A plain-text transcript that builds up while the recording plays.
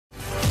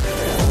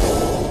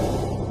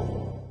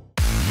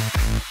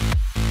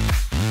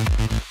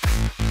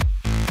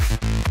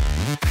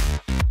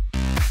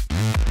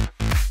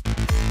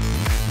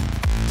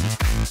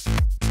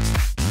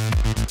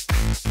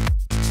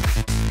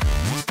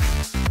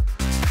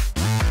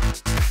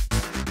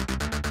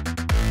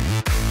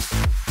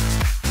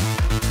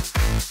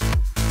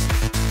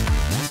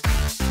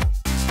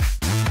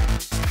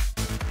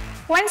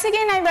Once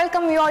again, I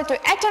welcome you all to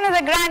yet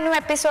another grand new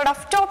episode of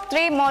Top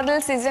 3 Model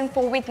Season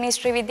 4 with me,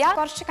 Srividya.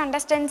 First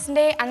contestants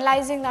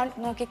analyzing round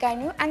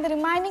nokikanyu and the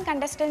remaining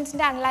contestants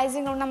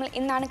analyzing round nammal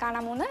innanu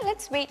kaanamuna.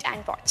 Let's wait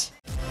and watch.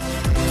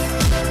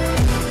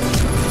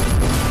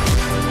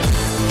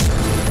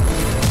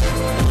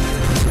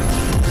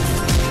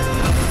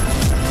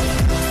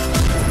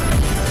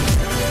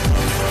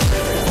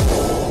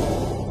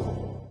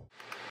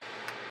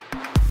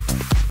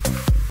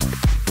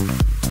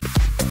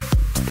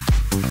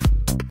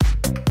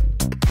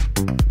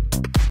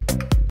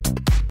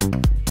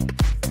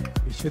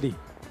 Shri,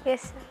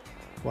 yes, sir.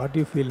 What do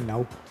you feel now?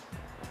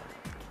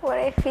 What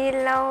I feel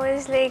now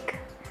is like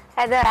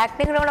at the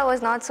acting round I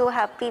was not so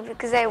happy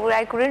because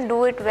I couldn't do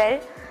it well.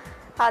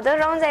 Other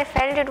rounds I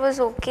felt it was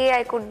okay,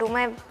 I could do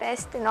my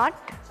best.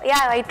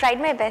 I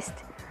tried my best.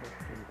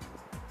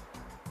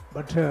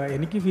 But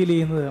എനിക്ക് feel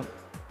ചെയ്യുന്നത്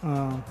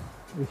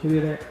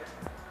വിശുദ്ധിയുടെ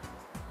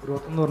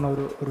growth എന്ന് പറഞ്ഞ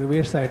ഒരു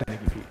reverse ആയിട്ടാണ്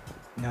എനിക്ക് feel.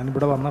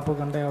 ഞാനിവിടെ വന്നപ്പോൾ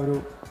കണ്ട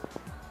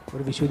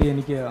ഒരു വിശുദ്ധി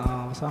എനിക്ക്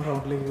അവസാന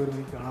റൗണ്ടിലേക്ക് ഒരു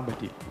എനിക്ക് കാണാൻ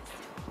പറ്റി.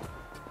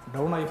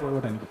 ഡൗൺ ആയി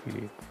പോയതായിട്ട് എനിക്ക് ഫീൽ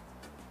ചെയ്തു.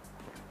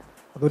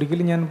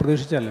 അതൊരിക്കലും ഞാൻ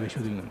പ്രതീക്ഷിച്ചല്ല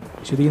വിശുദ്ധിയിൽ നിന്ന്.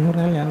 വിശുദ്ധി എന്ന്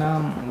പറഞ്ഞാൽ ഞാൻ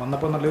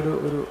വന്നപ്പോൾ നല്ലൊരു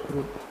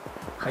ഒരു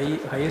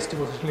ഹയസ്റ്റ്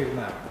പൊസിഷനിൽ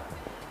ഇരുന്നതാണ്.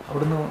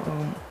 അവിടുന്ന്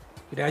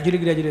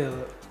ഗ്രാജുവലി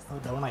അത്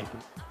ഡൗൺ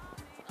ആയിപ്പോയി.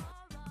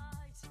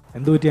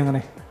 എന്തു പറ്റി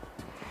അങ്ങനെ?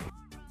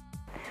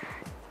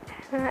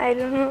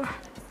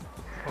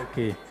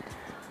 ഓക്കെ,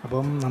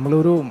 അപ്പം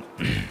നമ്മളൊരു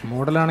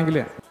മോഡലാണെങ്കിൽ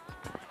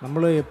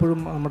നമ്മൾ എപ്പോഴും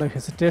നമ്മുടെ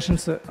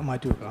ഹെസിറ്റേഷൻസ്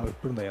മാറ്റി വെക്കണം,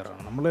 എപ്പോഴും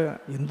തയ്യാറാണ്. നമ്മൾ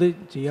എന്ത്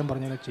ചെയ്യാൻ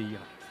പറഞ്ഞാലും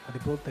ചെയ്യണം.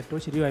 അതിപ്പോൾ തെറ്റോ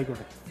ശരിയോ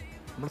ആയിക്കോട്ടെ,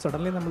 നമ്മൾ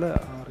സഡൻലി നമ്മൾ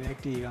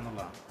റിയാക്ട് ചെയ്യുക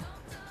എന്നുള്ളതാണ്.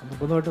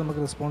 നിർബന്ധമായിട്ട്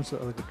നമുക്ക് റെസ്പോൺസ്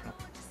അത് കിട്ടണം.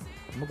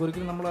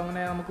 നമുക്കൊരിക്കലും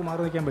നമുക്ക്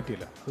മാറി വയ്ക്കാൻ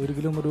പറ്റില്ല.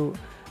 അതൊരിക്കലും ഒരു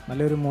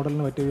നല്ലൊരു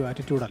മോഡലിന് പറ്റിയൊരു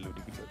ആറ്റിറ്റ്യൂഡല്ല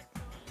ഒരിക്കലും.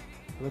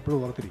 അതെപ്പോഴും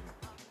ഓർത്തിരിക്കും.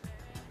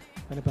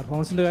 പിന്നെ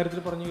പെർഫോമൻസിൻ്റെ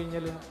കാര്യത്തിൽ പറഞ്ഞു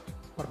കഴിഞ്ഞാൽ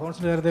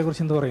പെർഫോമൻസിൻ്റെ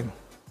കാര്യത്തെക്കുറിച്ച് എന്ത് പറയുന്നു?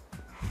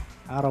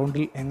 ആ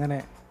റൗണ്ടിൽ എങ്ങനെ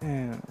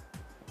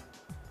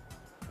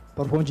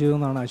പെർഫോം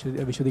ചെയ്തതെന്നാണ്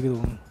വിശ്വസിക്ക്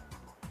തോന്നുന്നത്?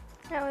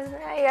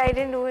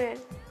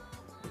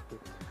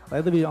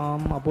 അതായത്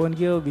അപ്പോൾ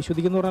എനിക്ക്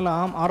വിശ്വസിക്കുന്നു പറഞ്ഞാൽ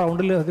ആ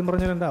റൗണ്ടിൽ സത്യം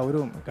പറഞ്ഞാൽ എന്താ ഒരു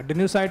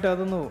കണ്ടിന്യൂസ് ആയിട്ട്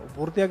അതൊന്ന്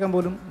പൂർത്തിയാക്കാൻ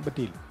പോലും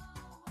പറ്റിയില്ല.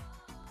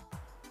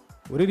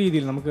 ഒരു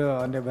രീതിയിൽ നമുക്ക്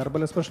അതിൻ്റെ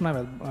വെർബൽ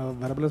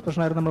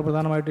എക്സ്പ്രഷനായിരുന്നു നമ്മൾ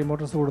പ്രധാനമായിട്ട്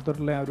ഇമോഷൻസ്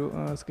കൊടുത്തിട്ടുള്ള ഒരു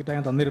സ്കിറ്റ്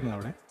ഞാൻ തന്നിരുന്നത്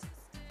അവിടെ.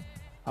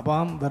 അപ്പോൾ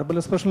ആ വെർബൽ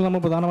എക്സ്പ്രഷനിൽ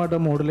നമ്മൾ പ്രധാനമായിട്ട്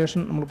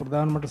മോഡുലേഷൻ നമ്മൾ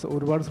പ്രധാനമായിട്ട്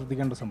ഒരുപാട്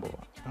ശ്രദ്ധിക്കേണ്ട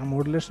സംഭവമാണ്. ആ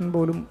മോഡുലേഷൻ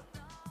പോലും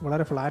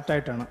വളരെ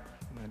ഫ്ലാറ്റായിട്ടാണ്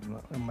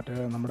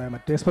നമ്മുടെ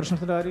മറ്റേ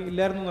എക്സ്പ്രഷൻസിൻ്റെ കാര്യം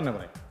ഇല്ലായിരുന്നു തന്നെ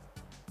പറയാം.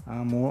 ആ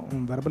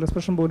വെർബൽ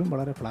എക്സ്പ്രഷൻ പോലും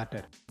വളരെ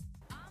ഫ്ലാറ്റായിരുന്നു.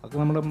 അതൊക്കെ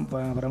നമ്മൾ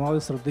പരമാവധി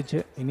ശ്രദ്ധിച്ച്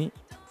ഇനി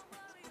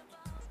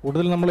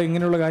കൂടുതൽ നമ്മൾ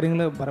ഇങ്ങനെയുള്ള കാര്യങ്ങൾ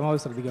പരമാവധി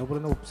ശ്രദ്ധിക്കുക. അതുപോലെ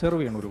തന്നെ ഒബ്സർവ്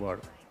ചെയ്യണം.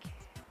 ഒരുപാട്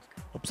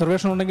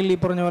ഒബ്സർവേഷൻ ഉണ്ടെങ്കിൽ ഈ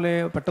പറഞ്ഞ പോലെ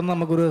പെട്ടെന്ന്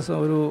നമുക്കൊരു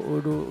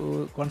ഒരു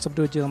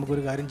കോൺസെപ്റ്റ് വെച്ച്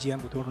നമുക്കൊരു കാര്യം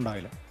ചെയ്യാൻ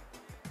ബുദ്ധിമുട്ടുണ്ടാവില്ല.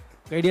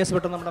 ഐഡിയാസ്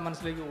പെട്ടെന്ന് നമ്മുടെ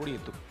മനസ്സിലേക്ക്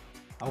ഓടിയെത്തും.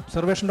 ആ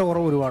ഒബ്സർവേഷൻ്റെ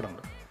കുറവ്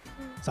ഒരുപാടുണ്ട്.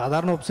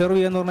 സാധാരണ ഒബ്സർവ്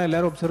ചെയ്യുക എന്ന് പറഞ്ഞാൽ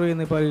എല്ലാവരും ഒബ്സർവ്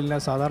ചെയ്യുന്ന ഇപ്പോൾ ഇല്ല.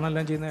 സാധാരണ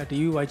എല്ലാം ചെയ്യുന്ന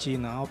ടി വി വാച്ച്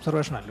ചെയ്യുന്ന ആ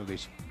ഒബ്സർവേഷൻ അല്ല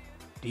ഉദ്ദേശിക്കും.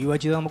 ടി വി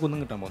വാച്ച് ചെയ്താൽ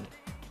നമുക്കൊന്നും കിട്ടാൻ പോകുന്നു.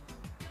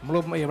 നമ്മൾ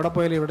എവിടെ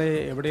പോയാലും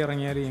എവിടെ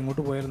ഇറങ്ങിയാലും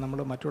എങ്ങോട്ട് പോയാലും നമ്മൾ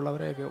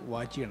മറ്റുള്ളവരെയൊക്കെ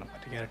വാച്ച് ചെയ്യണം.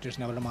 മറ്റു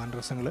ക്യാരക്ടേഴ്സിന് അവരുടെ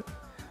മാനറിസങ്ങൾ,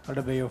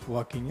 അവരുടെ വേ ഓഫ്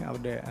വാക്കിങ്,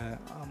 അവരുടെ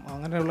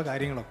അങ്ങനെയുള്ള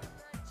കാര്യങ്ങളൊക്കെ,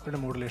 അവരുടെ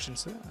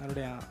മോഡുലേഷൻസ്,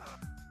 അവരുടെ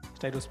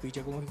സ്റ്റൈൽ ഓഫ്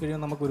സ്പീച്ചൊക്കെ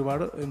നോക്കിക്കഴിഞ്ഞാൽ നമുക്ക്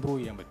ഒരുപാട് ഇമ്പ്രൂവ്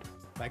ചെയ്യാൻ പറ്റും.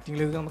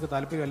 ആക്ടിങ്ങിലേക്ക് നമുക്ക്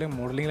താല്പര്യം, അല്ലെങ്കിൽ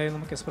മോഡലിങ്ങിലായി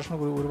നമുക്ക് എക്സ്പ്രഷൻ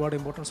ഒരുപാട്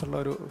ഇമ്പോർട്ടൻസ് ഉള്ള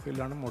ഒരു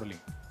ഫീൽഡാണ്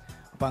മോഡലിംഗ്.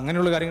 അപ്പോൾ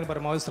അങ്ങനെയുള്ള കാര്യങ്ങൾ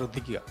പരമാവധി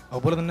ശ്രദ്ധിക്കുക.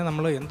 അതുപോലെ തന്നെ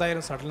നമ്മൾ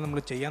എന്തായാലും സഡൻലി നമ്മൾ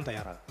ചെയ്യാൻ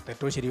തയ്യാറാകും.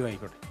 തെറ്റോ ശരിയോ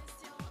ആയിക്കോട്ടെ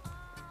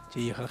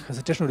ചെയ്യുക.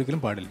 ഹെസിറ്റേഷൻ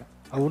ഒരിക്കലും പാടില്ല.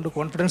 അതുകൊണ്ട്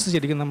കോൺഫിഡൻസ്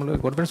ശരിക്കും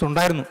കോൺഫിഡൻസ്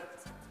ഉണ്ടായിരുന്നു.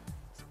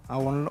 ആ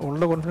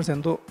ഉള്ള കോൺഫിഡൻസ്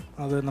എന്തോ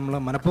അത് നമ്മൾ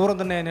മനഃപൂർവ്വം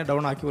തന്നെ അതിനെ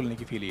ഡൗൺ ആക്കി പോലെ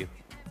എനിക്ക് ഫീൽ ചെയ്തു.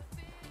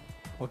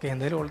 ഓക്കെ,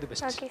 എന്തായാലും all the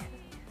best.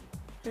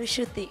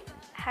 Vishruti.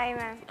 Hi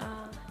ma'am.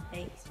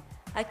 Hey.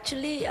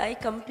 Actually, I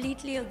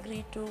completely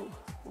agree to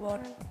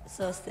what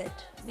Sir said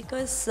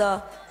because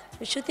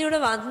Vishruti would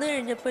have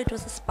answered it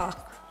was a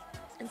spark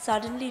and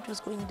suddenly it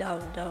was going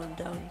down.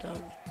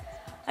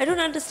 I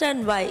don't understand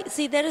why.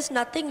 See, there is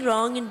nothing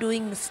wrong in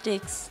doing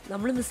mistakes.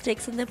 Nammal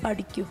mistakes inne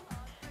padikku.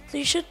 So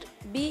you should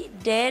be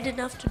dared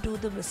enough to do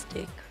the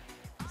mistake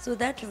so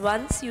that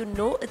once you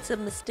know it's a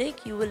mistake,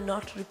 you will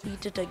not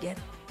repeat it again.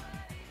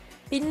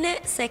 Pinne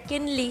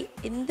secondly,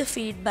 in the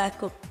feedback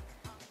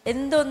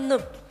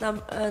endonnum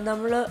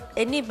nammal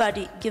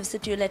anybody gives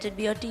it to you, let it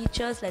be your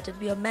teachers, let it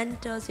be your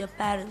mentors, your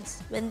parents,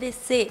 when they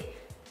say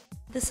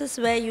this is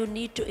where you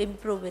need to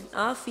improve in,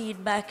 our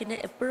feedback in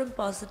eppozhum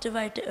positive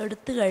aayittu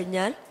eduthu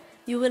kazhinjal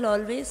you will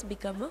always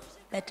become a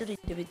better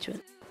individual.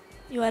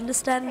 You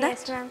understand that?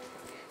 Yes ma'am.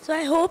 So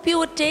I hope you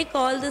would take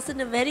all this in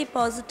a very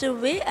positive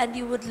way and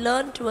you would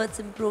learn towards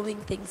improving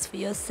things for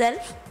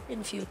yourself in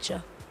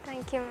future.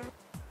 Thank you ma'am.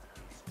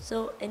 So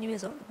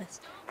anyways, all the best.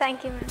 Thank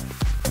you ma'am.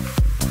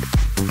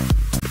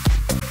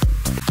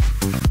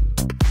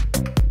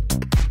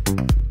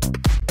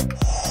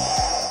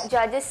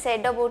 Judges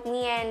said about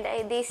me and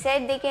they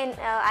said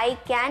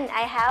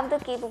I have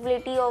the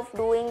capability of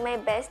doing my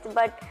best,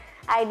 but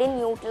I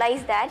didn't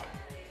utilize that.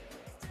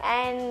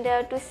 And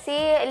to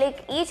say like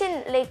each and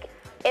like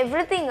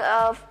everything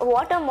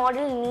what a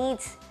model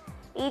needs,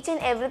 each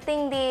and everything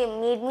they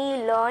made me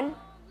learn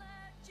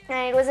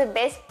and it was the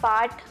best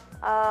part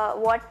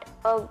what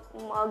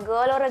a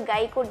girl or a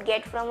guy could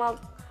get from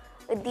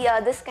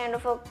this kind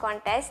of a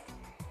contest,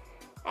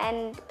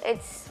 and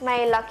it's my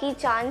lucky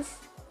chance.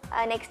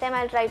 Next time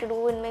I'll try to do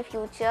in my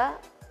future.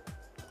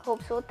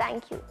 Hope so.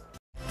 Thank you.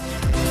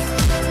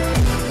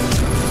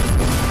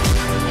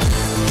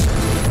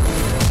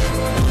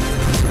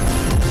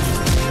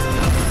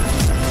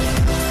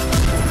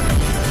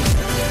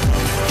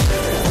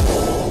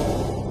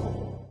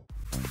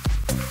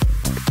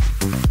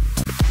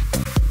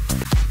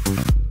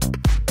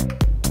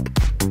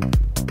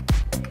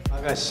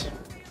 Akash,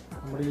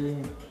 നമ്മുടെ ഈ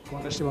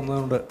contest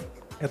വന്നതുകൊണ്ട്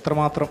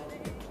എത്രമാത്രം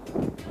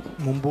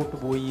മുമ്പോട്ട്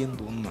പോയി എന്ന്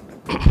തോന്നുന്നുണ്ട്?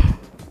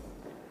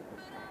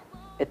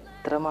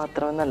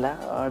 എത്രമാത്രമെന്നല്ല,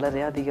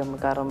 വളരെയധികം.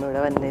 കാരണം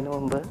ഇവിടെ വരുന്നതിന്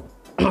മുമ്പ്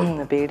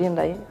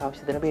പേടിയുണ്ടായി,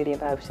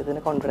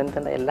 ആവശ്യത്തിന് കോൺഫിഡൻസ്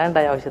ഉണ്ടായി, എല്ലാം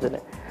ഉണ്ടായി ആവശ്യത്തിന്.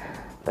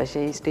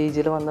 പക്ഷേ ഈ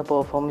സ്റ്റേജിൽ വന്ന്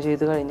പെർഫോം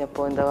ചെയ്ത്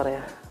കഴിഞ്ഞപ്പോൾ എന്താ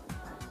പറയുക,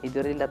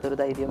 ഇതുവരെ ഇല്ലാത്തൊരു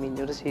ധൈര്യം,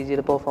 ഇനിയൊരു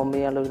സ്റ്റേജിൽ പെർഫോം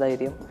ചെയ്യാനുള്ളൊരു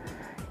ധൈര്യം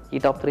ഈ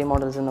ടോപ്പ് 3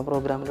 മോഡൽസ് എന്ന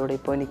പ്രോഗ്രാമിലൂടെ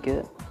ഇപ്പോൾ എനിക്ക്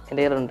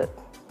എൻ്റെ കയ്യിലുണ്ട്,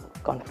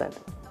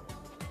 കോൺഫിഡൻസ്.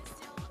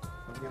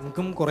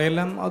 ഞങ്ങൾക്കും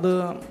കുറേയെല്ലാം അത്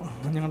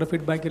ഞങ്ങളുടെ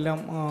ഫീഡ്ബാക്കെല്ലാം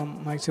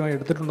മാക്സിമം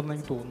എടുത്തിട്ടുണ്ടെന്ന്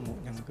എനിക്ക് തോന്നുന്നു.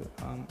 ഞങ്ങൾക്ക്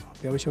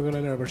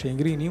അത്യാവശ്യമൊക്കെ, പക്ഷേ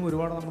എങ്കിലും ഇനിയും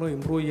ഒരുപാട് നമ്മൾ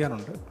ഇമ്പ്രൂവ്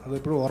ചെയ്യാനുണ്ട്.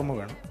 അതെപ്പോഴും ഓർമ്മ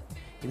വേണം.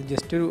 ഇത്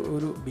ജസ്റ്റ്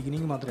ഒരു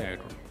ബിഗിനിങ് മാത്രമേ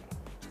ആയിട്ടുള്ളൂ.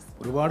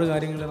 ഒരുപാട്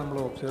കാര്യങ്ങൾ നമ്മൾ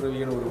ഒബ്സർവ്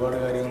ചെയ്യണം, ഒരുപാട്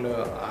കാര്യങ്ങൾ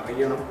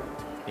അറിയണം,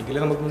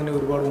 എങ്കിലേ നമുക്കിങ്ങനെ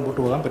ഒരുപാട്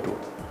മുമ്പോട്ട് പോകാൻ പറ്റുള്ളൂ.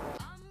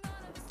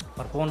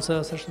 പെർഫോമൻസ്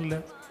സെഷനിൽ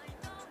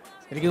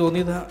എനിക്ക്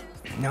തോന്നിയത്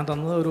ഞാൻ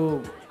തന്നത് ഒരു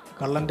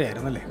കള്ളൻ്റെ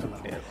ആയിരുന്നല്ലേ,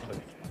 കള്ളൻ്റെ ആയിരുന്നു.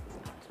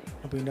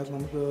 അപ്പോൾ ഇതിൻ്റെ അകത്ത്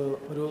നമുക്ക്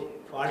ഒരു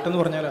ഫാൾട്ടെന്ന്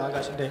പറഞ്ഞാൽ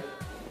ആകാശിൻ്റെ,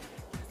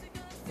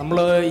 നമ്മൾ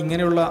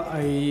ഇങ്ങനെയുള്ള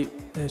ഈ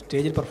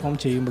സ്റ്റേജിൽ പെർഫോം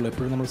ചെയ്യുമ്പോൾ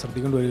എപ്പോഴും നമ്മൾ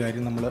ശ്രദ്ധിക്കേണ്ട ഒരു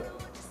കാര്യം,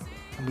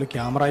 നമ്മൾ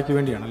ക്യാമറയ്ക്ക്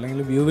വേണ്ടിയാണ്, അല്ലെങ്കിൽ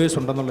വ്യൂവേഴ്സ്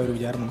ഉണ്ടെന്നുള്ള ഒരു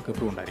വിചാരം നമുക്ക്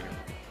എപ്പോഴും ഉണ്ടായിരിക്കണം.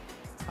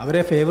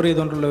 അവരെ ഫേവർ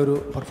ചെയ്തുകൊണ്ടുള്ള ഒരു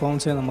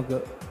പെർഫോമൻസേ നമുക്ക്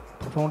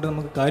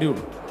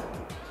കാര്യമുള്ളൂ.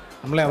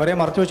 നമ്മളെ അവരെ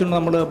മറച്ചു വെച്ചുകൊണ്ട്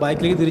നമ്മൾ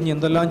ബാക്കിലേക്ക് തിരിഞ്ഞ്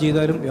എന്തെല്ലാം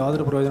ചെയ്താലും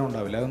യാതൊരു പ്രയോജനം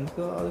ഉണ്ടാവില്ല.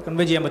 നമുക്ക് അത്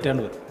കൺവേ ചെയ്യാൻ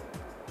പറ്റാണ്ട് വരും.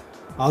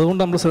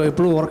 അതുകൊണ്ട് നമ്മൾ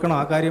എപ്പോഴും ഓർക്കണം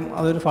ആ കാര്യം,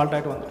 അതൊരു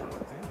ഫാൾട്ടായിട്ട് വന്നിട്ടുണ്ട്.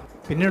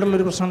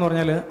 പിന്നീടുള്ളൊരു പ്രശ്നം എന്ന്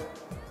പറഞ്ഞാൽ,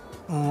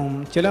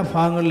 ചില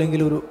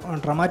ഭാഗങ്ങളിലെങ്കിലും ഒരു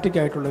ഡ്രമാറ്റിക്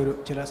ആയിട്ടുള്ള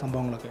ചില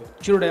സംഭവങ്ങളൊക്കെ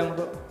ഇച്ചിരി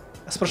അങ്ങോട്ട്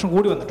എക്സ്പ്രഷൻ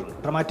കൂടി വന്നിട്ടുണ്ട്,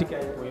 ഡ്രമാറ്റിക്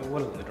ആയി പോയ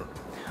പോലെ വന്നിട്ടുണ്ട്.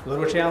 അതൊരു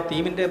പക്ഷേ ആ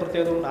തീമിൻ്റെ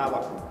പ്രത്യേകത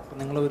കൊണ്ടാവാം. അപ്പം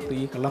നിങ്ങൾ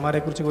ഈ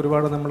കള്ളന്മാരെക്കുറിച്ച്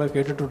ഒരുപാട് നമ്മൾ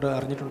കേട്ടിട്ടുണ്ട്,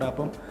 അറിഞ്ഞിട്ടുണ്ട്.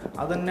 അപ്പം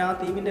അതന്നെ ആ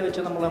തീമിൻ്റെ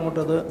വെച്ച് നമ്മൾ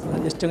അങ്ങോട്ട് അത്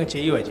ജസ്റ്റ് അങ്ങ്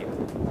ചെയ്യുകയാണ് ചെയ്യും.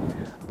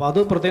 അപ്പോൾ അത്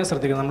പ്രത്യേകം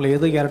ശ്രദ്ധിക്കണം. നമ്മൾ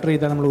ഏത് ക്യാരക്ടർ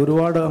ചെയ്താൽ നമ്മൾ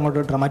ഒരുപാട്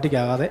അങ്ങോട്ട് ഡ്രമാറ്റിക്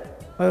ആകാതെ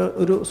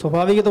ഒരു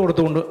സ്വാഭാവികത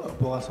കൊടുത്തുകൊണ്ട്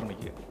പോകാൻ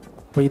ശ്രമിക്കുക.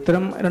 അപ്പോൾ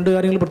ഇത്തരം 2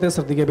 കാര്യങ്ങൾ പ്രത്യേകം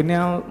ശ്രദ്ധിക്കുക. പിന്നെ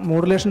ആ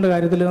മോഡുലേഷൻ്റെ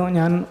കാര്യത്തിൽ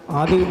ഞാൻ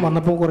ആദ്യം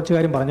വന്നപ്പോൾ കുറച്ച്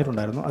കാര്യം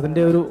പറഞ്ഞിട്ടുണ്ടായിരുന്നു.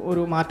 അതിൻ്റെ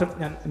ഒരു മാറ്റം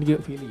എനിക്ക്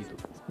ഫീൽ ചെയ്തു.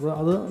 അപ്പോൾ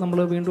അത് നമ്മൾ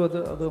വീണ്ടും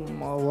അത്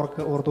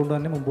ഓർത്തുകൊണ്ട്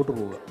തന്നെ മുമ്പോട്ട്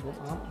പോവുക. അപ്പോൾ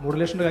ആ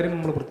മോഡുലേഷൻ്റെ കാര്യം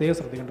നമ്മൾ പ്രത്യേകം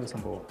ശ്രദ്ധിക്കേണ്ട ഒരു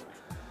സംഭവമാണ്.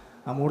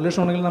 ആ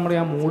മോഡുലേഷൻ ഉണ്ടെങ്കിൽ നമ്മുടെ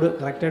ആ മൂഡ്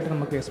കറക്റ്റായിട്ട്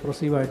നമുക്ക്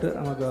എക്സ്പ്രസീവായിട്ട്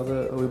നമുക്ക് അത്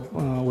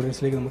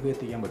ഓഡിയൻസിലേക്ക് നമുക്ക്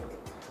എത്തിക്കാൻ പറ്റും.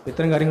 അപ്പോൾ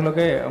ഇത്തരം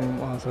കാര്യങ്ങളൊക്കെ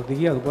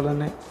ശ്രദ്ധിക്കുക. അതുപോലെ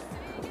തന്നെ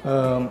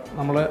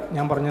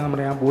ഞാൻ പറഞ്ഞ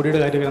നമ്മുടെ ആ ബോഡിയുടെ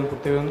കാര്യമൊക്കെ നമ്മൾ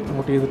പ്രത്യേകം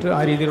നോട്ട് ചെയ്തിട്ട് ആ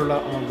രീതിയിലുള്ള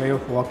വേ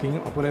ഓഫ്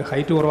വാക്കിങ്ങും, അതുപോലെ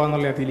ഹൈറ്റ്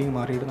കുറവാന്നുള്ള ആ ഫീലിംഗ്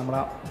മാറിയിട്ട് നമ്മൾ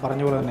ആ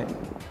പറഞ്ഞ പോലെ തന്നെ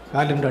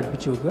കാലിൻ്റെ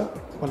അടുപ്പിച്ച് വെക്കുക.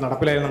 അപ്പോൾ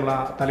നടപ്പിലായാലും നമ്മൾ ആ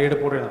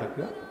തലയെടുപ്പോടെ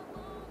നടക്കുക.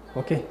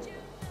 ഓക്കെ,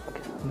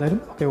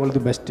 എന്തായാലും okay, all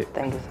the best.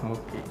 Thank you.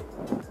 Okay,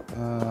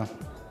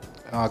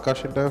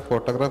 ആകാശിൻ്റെ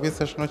photography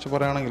session വെച്ച്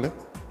പറയുകയാണെങ്കിൽ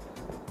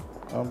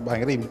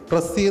ഭയങ്കര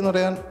ഇമ്പ്രസ് എന്ന്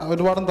പറയാൻ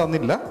ഒരുപാടും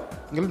തന്നില്ല,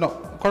 എങ്കിലും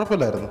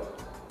കുഴപ്പമില്ലായിരുന്നു.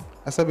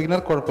 ആസ് എ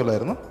ബിഗിനർ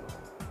കുഴപ്പമില്ലായിരുന്നു.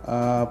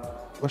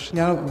 പക്ഷെ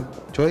ഞാൻ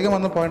ചോദിക്കാൻ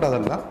വന്ന പോയിന്റ്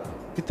അതല്ല,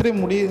 ഇത്രയും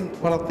മുടി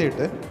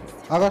വളർത്തിയിട്ട്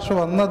ആകാശം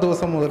വന്ന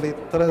ദിവസം മുതൽ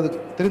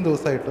ഇത്രയും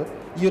ദിവസമായിട്ട്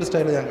ഈ ഒരു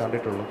സ്റ്റൈൽ ഞാൻ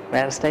കണ്ടിട്ടുള്ളൂ.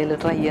 വേറെ സ്റ്റൈൽ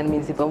ട്രൈ ചെയ്യാൻ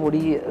മീൻസ് ഇപ്പോൾ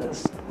മുടി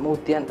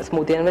സ്മൂത്ത്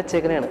ചെയ്യാൻ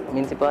വെച്ചേക്കണേണ്.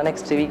 മീൻസ് ഇപ്പോൾ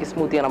നെക്സ്റ്റ് വീക്ക്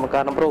സ്മൂത്ത് ചെയ്യണം നമുക്ക്,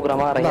 കാരണം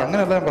പ്രോഗ്രാം അറിയാം.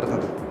 അങ്ങനെയല്ല ഞാൻ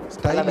പറഞ്ഞത്,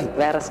 സ്റ്റൈൽ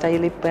വേറെ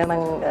സ്റ്റൈൽ ഇപ്പം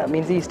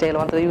മീൻസ് ഈ സ്റ്റൈൽ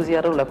മാത്രമേ യൂസ്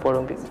ചെയ്യാറുള്ളൂ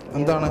എപ്പോഴും.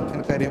 എന്താണ്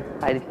കാര്യം?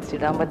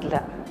 അഴിച്ചിടാൻ പറ്റില്ല,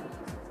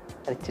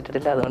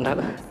 അഴിച്ചിട്ടിട്ടില്ല,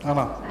 അതുകൊണ്ടാണ്.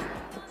 ആണോ?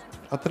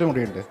 അത്രയും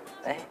മുടിയുണ്ട്?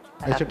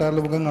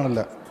 അഴിച്ചിട്ടാലും മുഖം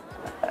കാണില്ല.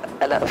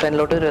 അല്ല,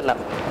 ഫ്രണ്ടിലോട്ട് വരുമല്ല.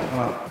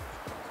 ആ,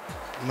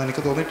 എന്ന്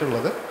എനിക്ക്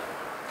തോന്നിയിട്ടുള്ളത്.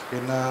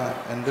 പിന്നെ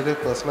എൻ്റെ ഒരു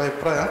പേഴ്സണൽ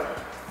അഭിപ്രായം,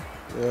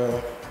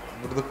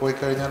 ഇവിടുന്ന് പോയി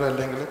കഴിഞ്ഞാൽ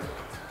അല്ലെങ്കിൽ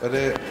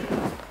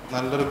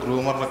നല്ലൊരു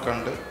ഗ്രൂമറിനെ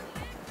കണ്ട്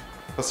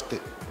ഫസ്റ്റ്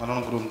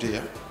നല്ലോണം ഗ്രൂം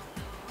ചെയ്യാം.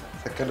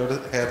 സെക്കൻഡ്, ഒരു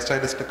ഹെയർ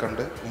സ്റ്റൈലിസ്റ്റ്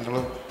കണ്ട് നിങ്ങൾ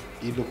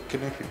ഈ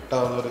ലുക്കിന്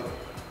ഫിറ്റാവുന്നൊരു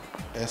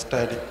ഹെയർ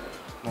സ്റ്റൈലിംഗ്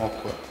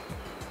നോക്കുക.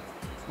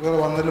 ഇത്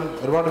വന്നതിലും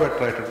ഒരുപാട്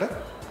ബെറ്റർ ആയിട്ടുണ്ട്.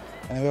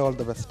 Anyway, all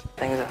the best.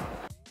 Thank you sir.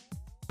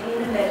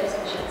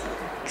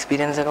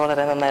 Experience ഒക്കെ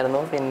വളരെ നന്നായിരുന്നു.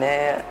 പിന്നെ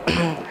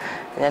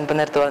ഞാനിപ്പോൾ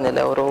നേരത്തെ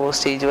പറഞ്ഞില്ല, ഓരോ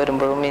സ്റ്റേജ്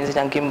വരുമ്പോഴും മീൻസ്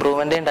ഞങ്ങൾക്ക്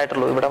ഇമ്പ്രൂവ്മെൻറ്റേ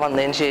ഉണ്ടായിട്ടുള്ളൂ. ഇവിടെ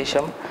വന്നതിന്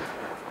ശേഷം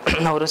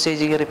ഓരോ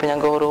സ്റ്റേജിൽ കയറിയപ്പോൾ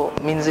ഞങ്ങൾക്ക് ഓരോ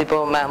മീൻസ്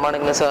ഇപ്പോൾ മാം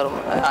ആണെങ്കിലും സാറും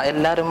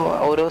എല്ലാവരും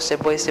ഓരോ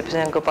സ്റ്റെപ്പ് ബൈ സ്റ്റെപ്പ്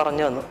ഞങ്ങൾക്ക്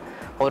പറഞ്ഞു തന്നു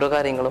ഓരോ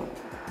കാര്യങ്ങളും.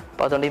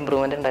 അപ്പോൾ അതുകൊണ്ട്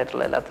ഇമ്പ്രൂവ്മെൻറ്റ്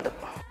ഉണ്ടായിട്ടുള്ള എല്ലാത്തിലും.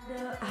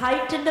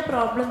 ഹൈറ്റിൻ്റെ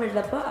പ്രോബ്ലം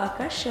ഉള്ളപ്പോൾ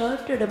ആകാശ്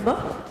ഷർട്ട് ഇടുമ്പോൾ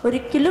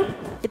ഒരിക്കലും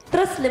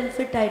ഇത്ര സ്ലിം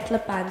ഫിറ്റ്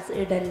ആയിട്ടുള്ള pants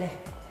ഇടല്ലേ.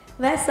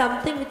 Where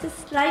something with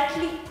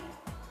slightly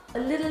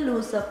little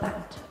loser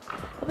pant.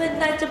 അപ്പോൾ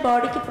എന്താ വെച്ചാൽ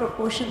ബോഡിക്ക്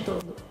പ്രൊപ്പോർഷൻ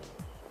തോന്നും.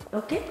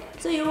 Okay,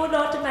 so you would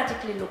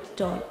automatically look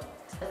toll.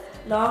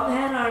 Long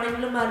hair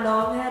ആണെങ്കിലും ആ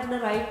ലോങ് ഹെയറിന്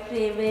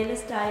റൈറ്റ് വേയിൽ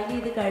സ്റ്റൈൽ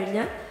ചെയ്ത്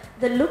കഴിഞ്ഞാൽ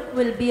the look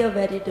will be A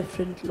very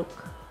different look.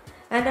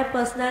 and our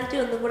personality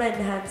ഒന്നും കൂടെ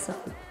enhance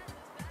ആവും.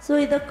 So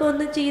ഇതൊക്കെ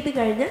ഒന്ന് ചെയ്ത്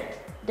കഴിഞ്ഞാൽ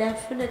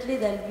definitely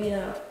there will be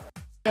a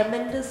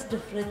tremendous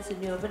difference in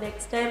you. But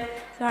next time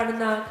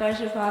കാണുന്ന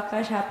Akash, if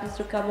Akash happens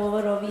to come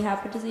over or we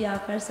happen to see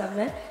Akash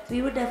somewhere, we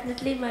would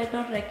definitely might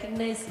not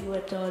recognize you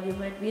at all. You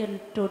might be a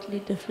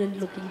totally different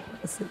looking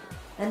person.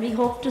 And we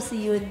hope to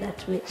see you in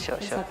that way.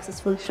 Sure.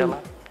 Successful Sure, too.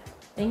 ma'am.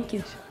 Thank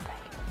you.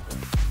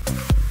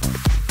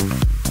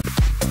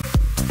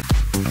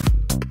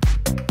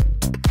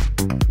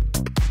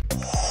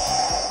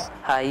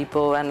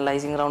 ഇപ്പോൾ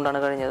analysing റൗണ്ടാണ്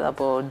കഴിഞ്ഞത്.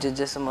 അപ്പോൾ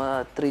judges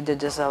 3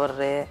 judges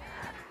അവരുടെ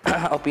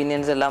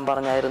opinions എല്ലാം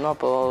പറഞ്ഞായിരുന്നു.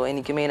 അപ്പോൾ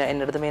എനിക്ക്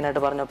എൻ്റെ അടുത്ത്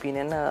മെയിനായിട്ട് പറഞ്ഞ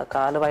ഒപ്പീനിയൻ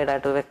കാല്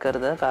വൈഡായിട്ട്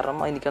വെക്കരുത്. കാരണം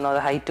എനിക്കൊന്നും അത്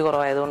ഹൈറ്റ്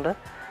കുറവായതുകൊണ്ട്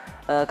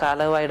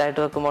കാല് വൈഡായിട്ട്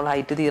വെക്കുമ്പോൾ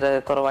ഹൈറ്റ് തീരെ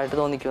കുറവായിട്ട്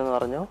തോന്നിക്കുമെന്ന്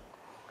പറഞ്ഞു.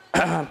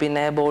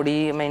 പിന്നെ ബോഡി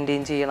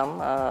മെയിൻറ്റെയിൻ ചെയ്യണം,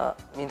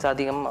 മീൻസ്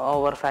അധികം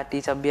ഓവർ ഫാറ്റി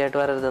ചബ്ബിയായിട്ട്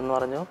വരരുതെന്ന്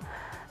പറഞ്ഞു.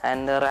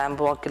 ആൻഡ്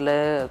റാമ്പ് വാക്കിൽ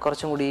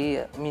കുറച്ചും കൂടി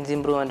മീൻസ്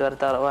ഇമ്പ്രൂവ്മെൻറ്റ്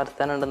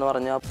വരുത്താനുണ്ടെന്ന്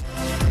പറഞ്ഞു.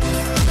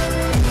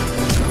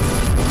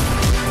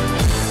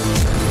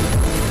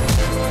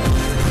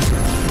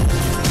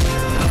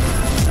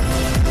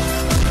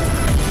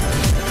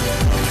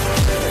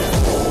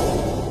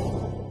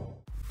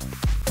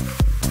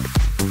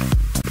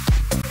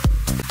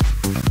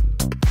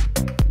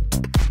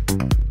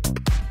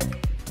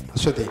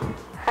 Aswathy,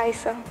 Hi,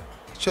 sir.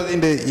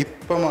 അശ്വതിൻ്റെ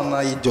ഇപ്പം വന്ന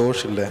ഈ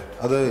ജോഷ് ഇല്ലേ,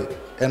 അത്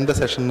എൻ്റെ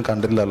സെഷൻ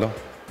കണ്ടില്ലല്ലോ,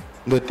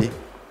 എന്ത് പറ്റി?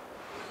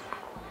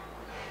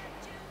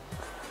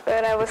 Sir,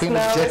 I was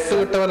nervous. Jet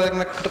വിട്ട പോലെ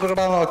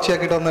കിടന്ന്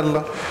ഒച്ചയാക്കിയിട്ട്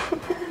വന്നല്ലോ.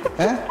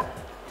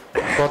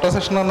 ഫോട്ടോ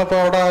സെഷൻ വന്നപ്പോൾ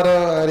അവിടെ ആരോ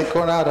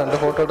ആയിരിക്കും 2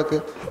 ഫോട്ടോ എടുക്ക്,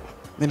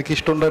 നിനക്ക്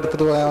ഇഷ്ടമുണ്ട്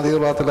എടുത്തിട്ട് പോയാൽ മതി,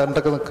 ഭാഗത്തില്ല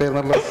എൻ്റെ ഒക്കെ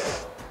നിൽക്കുന്നല്ലോ,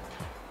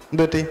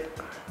 എന്ത് പറ്റി?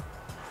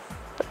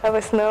 I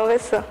was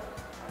nervous, sir.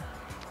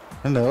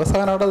 Nervous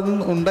ആകാൻ അവിടെ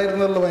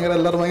ഉണ്ടായിരുന്നല്ലോ, ഭയങ്കര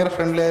എല്ലാവരും ഭയങ്കര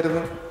ഫ്രണ്ട്ലി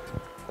ആയിരുന്നു,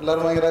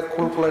 എല്ലാവരും ഭയങ്കര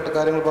കൂൾഫുള്ളായിട്ട്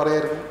കാര്യങ്ങൾ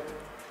പറയായിരുന്നു,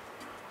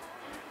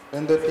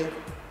 എന്ത് പറ്റി?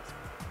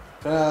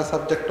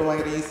 സബ്ജക്റ്റ്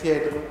ഭയങ്കര ഈസി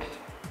ആയിരുന്നു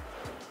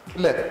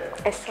ഇല്ലേ?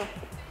 Yes, sir.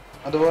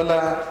 അതുപോലെ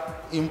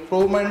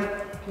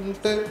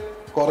ഇമ്പ്രൂവ്മെൻറ്റ്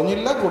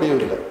കുറഞ്ഞില്ല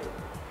കൂടിയുമില്ല,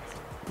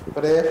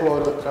 ഒരേ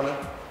ഫ്ലോയിൽ നിൽക്കാണ്.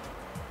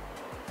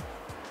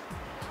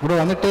 ഇവിടെ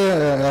വന്നിട്ട്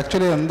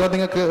ആക്ച്വലി എന്താ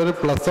നിങ്ങൾക്ക് ഒരു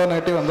 +1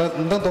 നെഗറ്റീവ്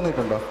എന്താ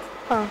തോന്നിയിട്ടുണ്ടോ?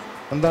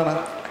 എന്താണ്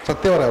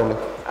സത്യം പറയാവുള്ളൂ?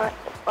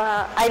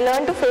 I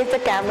learned to face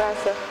the camera,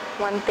 sir.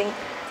 One thing.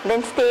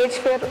 Then stage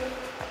fear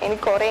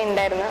എനിക്ക് കുറേ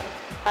ഉണ്ടായിരുന്നു,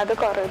 അത്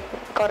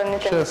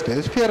കുറഞ്ഞിട്ടുണ്ട്.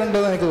 സ്റ്റേജ് ഫിയർ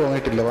ഉണ്ടെന്ന് എനിക്ക്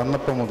തോന്നിയിട്ടില്ല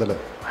വന്നപ്പോൾ മുതൽ.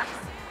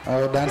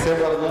 ഡാൻസ് ചെയ്യാൻ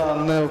പറഞ്ഞ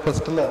അന്ന്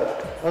ഫസ്റ്റിൽ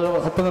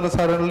അപ്പം തന്നെ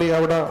സഡൻലി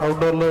അവിടെ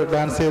ഔട്ട്ഡോറിൽ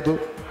ഡാൻസ് ചെയ്തു,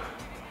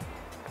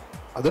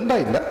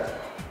 അതുണ്ടായില്ല.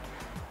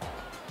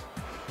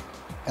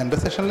 എൻ്റെ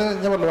സെഷനിൽ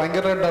ഞാൻ പറഞ്ഞു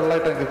ഭയങ്കര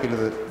ഡള്ളായിട്ട് എനിക്ക് ഫീൽ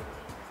ചെയ്തത്,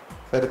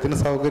 കാര്യത്തിന്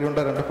സൗകര്യം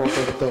ഉണ്ട് 2 ഫോട്ടോ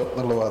എടുത്തോ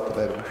എന്നുള്ള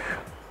ഭാഗത്തിലായിരുന്നു.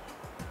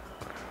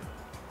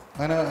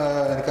 അങ്ങനെ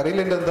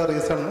എനിക്കറിയില്ല എൻ്റെ എന്താ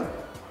റീസൺ,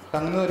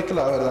 അങ്ങനെ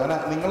ഒരിക്കലും ആവരുത്. അങ്ങനെ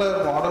നിങ്ങൾ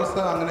മോഡൽസ്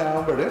അങ്ങനെ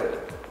ആകുമ്പോൾ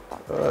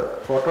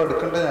ഫോട്ടോ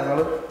എടുക്കേണ്ടത് ഞങ്ങൾ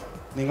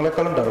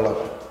നിങ്ങളെക്കാളും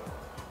ഡള്ളാകും,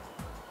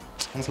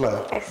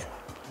 മനസ്സിലായോ?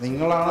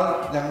 നിങ്ങളാണ്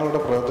ഞങ്ങളുടെ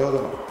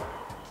പ്രചോദനം.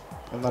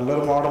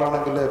 നല്ലൊരു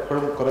മോഡലാണെങ്കിൽ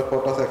എപ്പോഴും കുറേ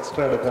ഫോട്ടോസ്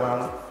എക്സ്ട്രാ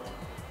എടുക്കാനാണ്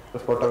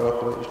ഒരു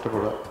ഫോട്ടോഗ്രാഫർ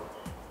ഇഷ്ടപ്പെടുക.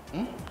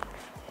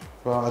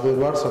 അപ്പോൾ അത്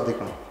ഒരുപാട്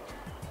ശ്രദ്ധിക്കണം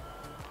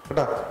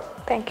കേട്ടോ.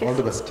 All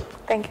the best.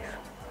 Thank you.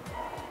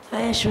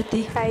 Hi,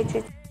 Ashwati. Hi,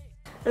 Chichi.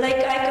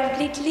 Like, I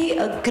completely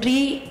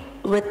agree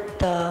with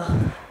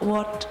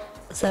what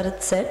Sarat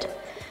said.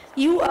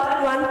 You are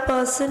one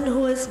person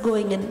who is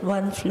going in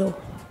one flow.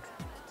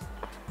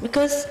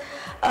 Because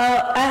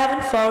I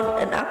haven't found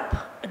an up,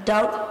 a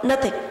down,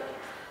 nothing.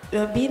 You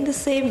have been the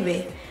same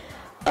way.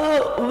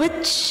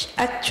 Which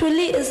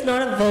actually is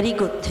not a very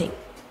good thing.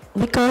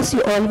 Because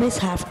you always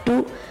have to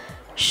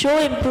show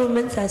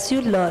improvements as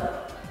you learn.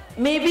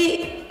 Maybe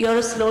you're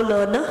a slow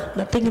learner,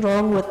 nothing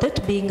wrong with it,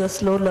 being a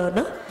slow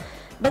learner.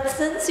 But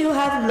since you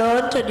have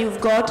learned and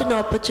you've got an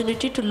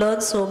opportunity to learn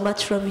so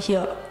much from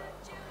here,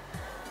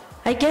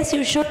 I guess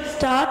you should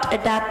start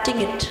adapting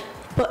it.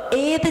 ഇപ്പോൾ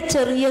ഏത്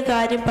ചെറിയ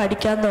കാര്യം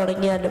പഠിക്കാൻ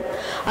തുടങ്ങിയാലും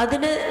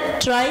അതിന്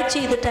try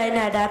ചെയ്തിട്ട്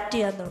അതിനെ adapt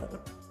ചെയ്യാൻ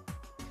തുടങ്ങും.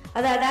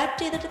 അത്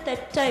അഡാപ്റ്റ് ചെയ്തിട്ട്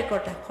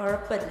തെറ്റായിക്കോട്ടെ,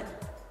 കുഴപ്പമില്ല.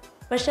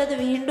 പക്ഷെ അത്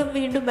വീണ്ടും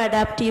വീണ്ടും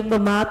അഡാപ്റ്റ്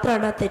ചെയ്യുമ്പോൾ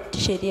മാത്രമാണ് ആ തെറ്റ്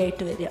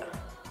ശരിയായിട്ട് വരിക.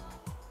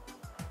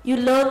 You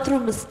learn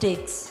through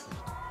mistakes.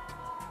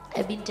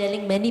 I've been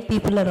telling many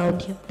people around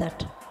here that.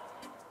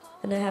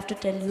 And I have to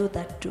tell you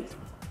that too.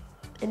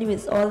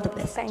 Anyways, all the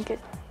best. Thank you.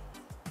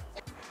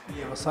 ഈ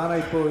അവസാനം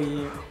ഇപ്പോൾ ഈ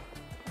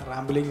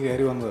റാമ്പിലേക്ക്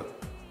കയറി വന്നത്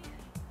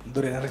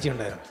എന്തൊരു എനർജി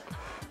ഉണ്ടായിരുന്നു.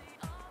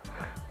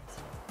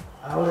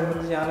 ആ ഒരു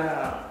എനർജി ഞാൻ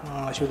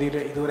അശ്വതിയിൽ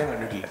ഇതുവരെ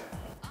കണ്ടിട്ടില്ല.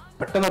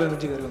 പെട്ടെന്നൊരു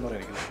എനർജി കയറി വന്നു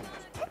പറയുന്നത്,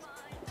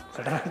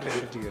 സഡനായിട്ടുള്ള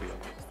എനർജി കയറി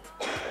വന്നു.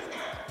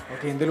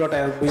 ഓക്കെ, എന്തെങ്കിലോട്ടെ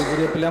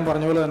ഇവരെല്ലാം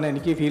പറഞ്ഞ പോലെ തന്നെ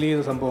എനിക്ക് ഫീൽ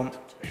ചെയ്ത സംഭവം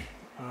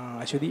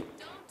അശ്വതി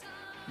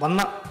വന്ന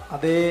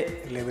അതേ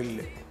ലെവലിൽ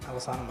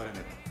അവസാനം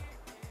പറയുന്നത്.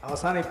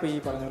 അവസാനം ഇപ്പോൾ ഈ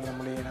പറഞ്ഞ പോലെ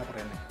നമ്മൾ ഇങ്ങനെ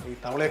പറയുന്നത് ഈ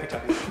തവളയൊക്കെ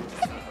ചാടി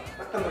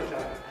പെട്ടെന്ന്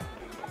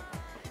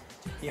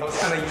ഈ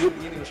അവസാനം ഈ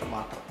നിമിഷം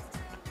മാത്രം.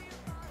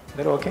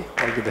 എന്തായാലും okay,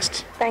 all the best.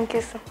 Thank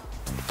you, sir.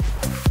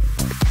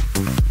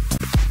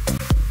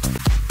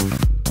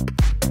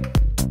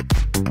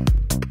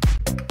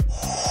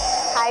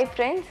 Hi,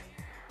 friends.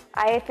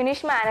 I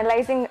finished my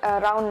analyzing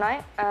round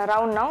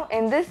now.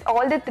 In this,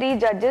 all the three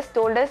judges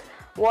told us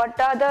what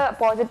are the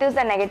positives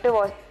and negative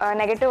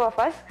of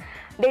us.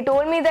 They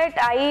told me that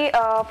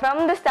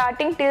from the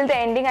starting till the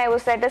ending, I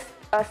was at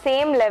a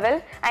same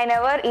level. I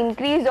never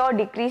increased or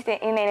decreased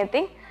in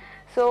anything.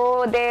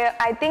 So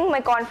I think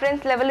my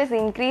confidence level is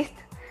increased,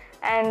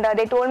 and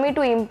they told me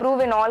to improve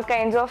in all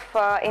kinds of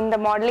in the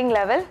modeling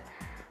level.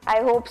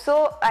 I hope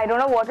so. I don't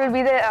know what will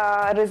be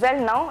the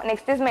result now.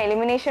 Next is my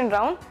elimination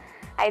round.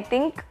 I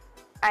think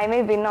I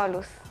may win or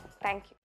lose. Thank you.